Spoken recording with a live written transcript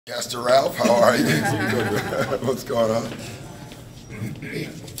Pastor Ralph, how are you? What's going on?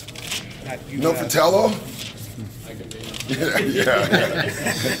 No Fratello? Yeah.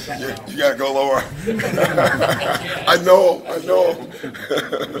 You gotta go lower. I know.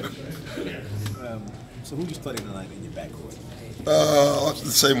 So who you studying tonight in your backcourt? The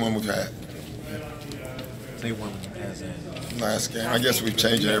same one we've had. Same one as in Last game. I guess we've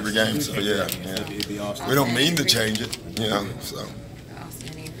changed it every game, so yeah. it'd be Austin. We don't mean to change it, so.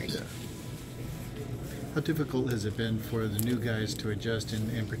 Yeah. How difficult has it been for the new guys to adjust,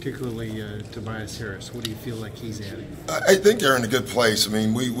 and particularly Tobias Harris? What do you feel like he's adding? I think they're in a good place. I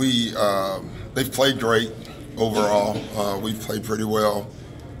mean, they've played great overall. We've played pretty well.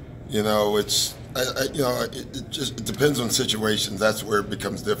 It depends on situations. That's where it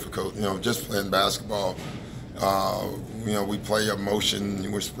becomes difficult. Just playing basketball. We play a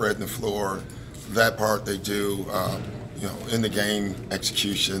motion. We're spreading the floor. That part they do. In the game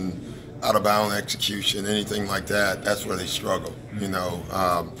execution. Out of bound execution, anything like that, that's where they struggle.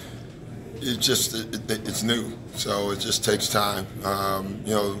 It's new, so it just takes time.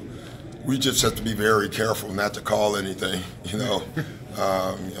 We just have to be very careful not to call anything.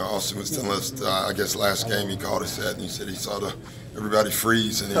 Austin was telling us, I guess last game he called us that, and he said he saw everybody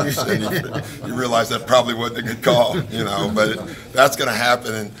freeze, and he realized that probably wasn't a good call. But that's going to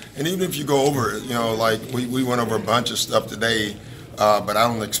happen, and even if you go over it, like we went over a bunch of stuff today. But I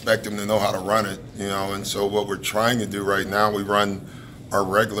don't expect them to know how to run it, and so what we're trying to do right now, we run our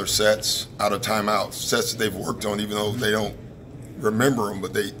regular sets out of timeouts, sets that they've worked on, even though they don't remember them,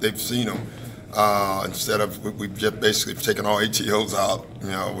 but they've seen them. Instead of, we've just basically taken all ATOs out,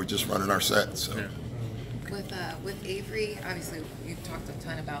 we're just running our sets. So. With Avery, obviously you've talked a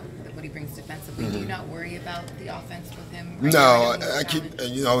ton about what he brings defensively. Do you not worry about the offense with him? No, I keep.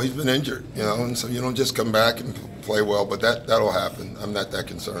 He's been injured. And so you don't just come back and play well, but that'll happen. I'm not that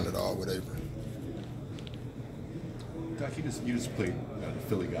concerned at all with Avery. Doc, you just played the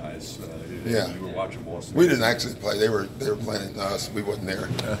Philly guys. Yeah. You were watching Boston. We didn't actually play. They were playing us. We wasn't there.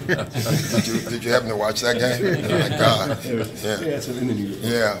 Did you happen to watch that game? Oh my God. Yeah, it's in the news.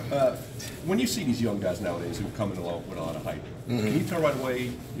 Yeah. When you see these young guys nowadays who are coming along with a lot of hype, can you tell right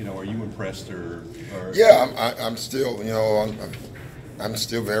away? Are you impressed or? Yeah, I'm still. I'm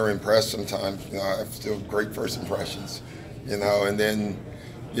still very impressed sometimes. I have still great first impressions. And then,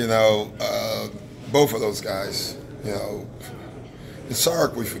 both of those guys. And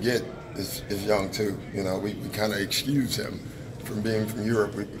Sark, we forget, is young too. We kind of excuse him from being from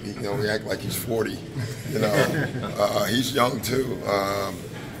Europe. We act like he's 40. He's young too.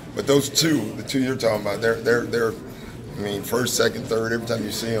 But those two, the two you're talking about, they're. I mean, first, second, third. Every time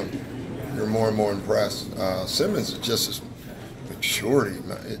you see them, you're more and more impressed. Simmons is just as maturity.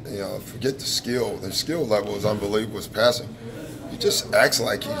 Forget the skill. The skill level is unbelievable. His passing. He just acts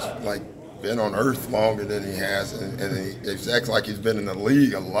like he's been on Earth longer than he has, and he acts like he's been in the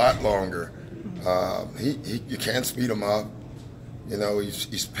league a lot longer. You can't speed him up.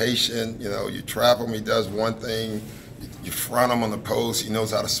 He's patient. You trap him, he does one thing. You front him on the post, he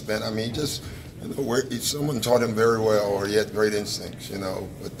knows how to spin. I mean, someone taught him very well, or he had great instincts.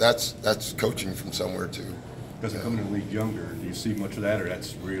 But that's coaching from somewhere too. Because coming in the league younger, do you see much of that, or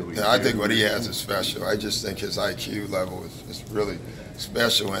that's really? Yeah, I think what he has is special. I just think his IQ level is really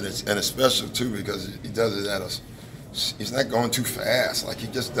special, and it's special too because he does it he's not going too fast. Like he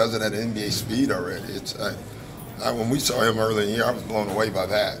just does it at NBA speed already. When we saw him early in the year, I was blown away by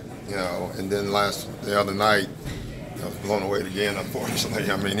that. And then the other night, I was blown away again. Unfortunately,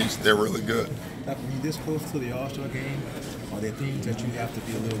 I mean they're really good. When you this close to the All-Star game, are there things that you have to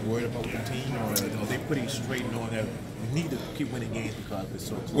be a little worried about with the team, or are they pretty straight knowing that we need to keep winning games because it's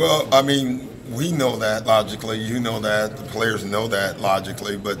so close? Well, I mean, we know that logically. You know that. The players know that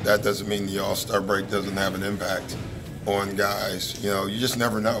logically, but that doesn't mean the All-Star break doesn't have an impact on guys. You just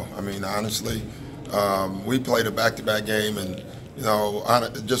never know. I mean, honestly, we played a back-to-back game, and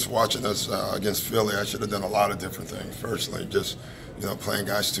just watching us against Philly, I should have done a lot of different things. Personally, just playing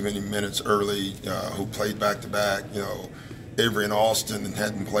guys too many minutes early who played back-to-back. Avery and Austin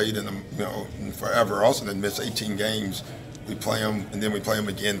hadn't played in them, in forever. Austin had missed 18 games. We play them, and then we play them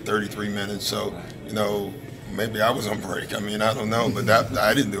again 33 minutes. So, maybe I was on break. I mean, I don't know, but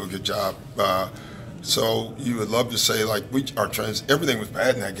I didn't do a good job. So you would love to say like everything was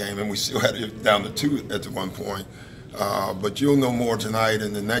bad in that game, and we still had it down to 2 at one point. But you'll know more tonight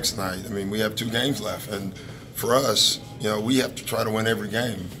and the next night. I mean, we have 2 games left, and for us, we have to try to win every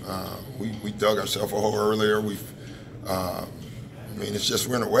game. We dug ourselves a hole earlier. It's just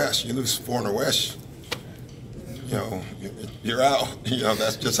we're in the West. You lose 4 in the West, you're out.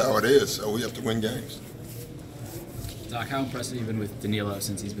 That's just how it is. So we have to win games. Doc, how impressive have you been with Danilo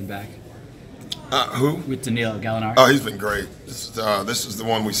since he's been back? Who? With Danilo Gallinari? Oh, he's been great. This is the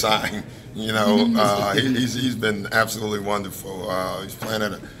one we signed. You know, he's been absolutely wonderful. He's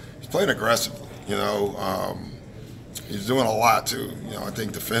playing aggressively. You know, he's doing a lot too. You know, I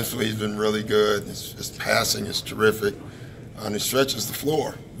think defensively he's been really good. His passing is terrific, and he stretches the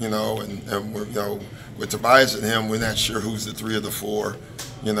floor. You know, and we're, you know, with Tobias and him, we're not sure who's the 3 of the 4.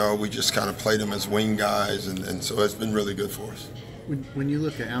 You know, we just kind of played them as wing guys, and so it's been really good for us. When you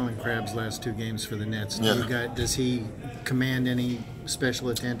look at Alan Crabbe's last 2 games for the Nets, does he command any special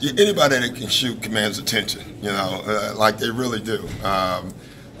attention? Anybody that can shoot commands attention, you know, like they really do.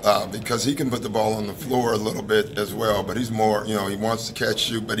 Because he can put the ball on the floor a little bit as well, but he's more, you know, he wants to catch,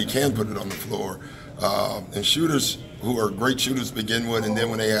 shoot, but he can put it on the floor. And shooters who are great shooters to begin with, and then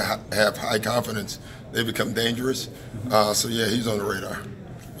when they have high confidence, they become dangerous. So, yeah, he's on the radar.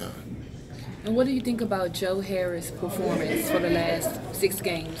 And what do you think about Joe Harris' performance for the last 6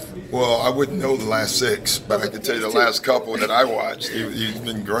 games? Well, I wouldn't know the last 6, but I can tell you the last couple that I watched. He's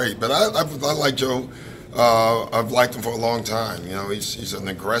been great. But I like Joe. I've liked him for a long time. You know, he's an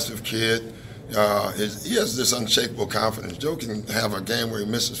aggressive kid. He has this unshakable confidence. Joe can have a game where he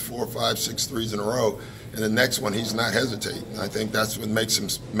misses 4, 5, 6 threes in a row, and the next one he's not hesitating. I think that's what makes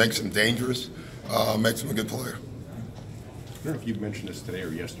him dangerous, makes him a good player. I don't know if you mentioned this today or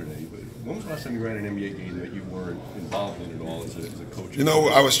yesterday, but when was the last time you ran an NBA game that you weren't involved in at all as a coach? You know,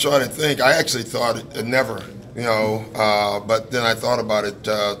 I was trying to think. I actually thought it never, you know, but then I thought about it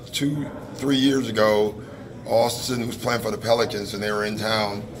 2, 3 years ago. Austin was playing for the Pelicans, and they were in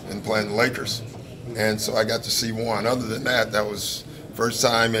town and playing the Lakers. And so I got to see one. Other than that, that was first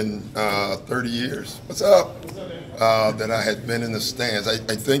time in 30 years. What's up? That I had been in the stands.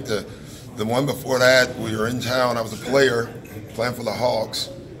 I think the one before that, we were in town. I was a player playing for the Hawks,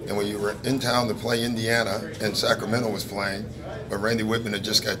 and we were in town to play Indiana, and Sacramento was playing, but Randy Whitman had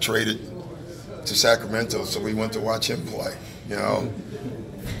just got traded to Sacramento, so we went to watch him play. You know,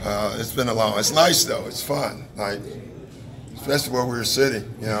 it's been it's nice though. It's fun, like especially where we were sitting.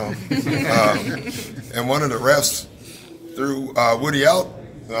 You know, and one of the refs threw Woody out.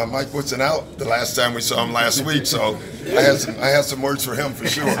 Mike Woodson out the last time we saw him last week, so I had some words for him for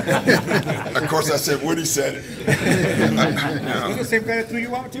sure. Of course, I said Woody said it. Was the same guy that threw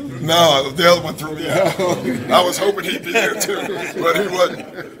you out too? No, the other one threw me out. I was hoping he'd be there too, but he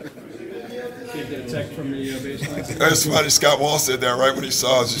wasn't. Did you get a text from the baseline? That's funny. Scott Wall said that right when he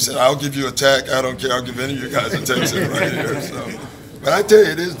saw us. He said, "I'll give you a tech. I don't care. I'll give any of you guys a text right here." So. But I tell you,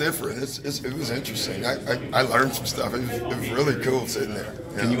 it is different. It was interesting. I learned some stuff. It was really cool sitting there.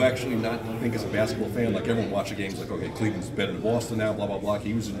 Can you actually not think as a basketball fan, like everyone watching games, like, okay, Cleveland's better than Boston now, blah, blah, blah. Can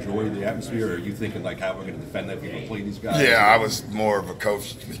you just enjoy the atmosphere, or are you thinking, like, how we're going to defend that, we're going to play these guys? Yeah, I was more of a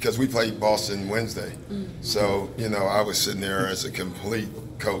coach because we played Boston Wednesday. So, you know, I was sitting there as a complete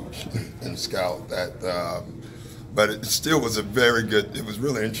coach and scout. But it still was it was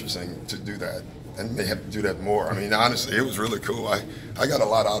really interesting to do that. And they have to do that more. I mean, honestly, it was really cool. I got a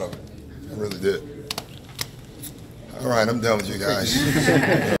lot out of it. I really did. All right, I'm done with you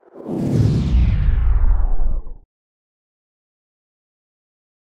guys.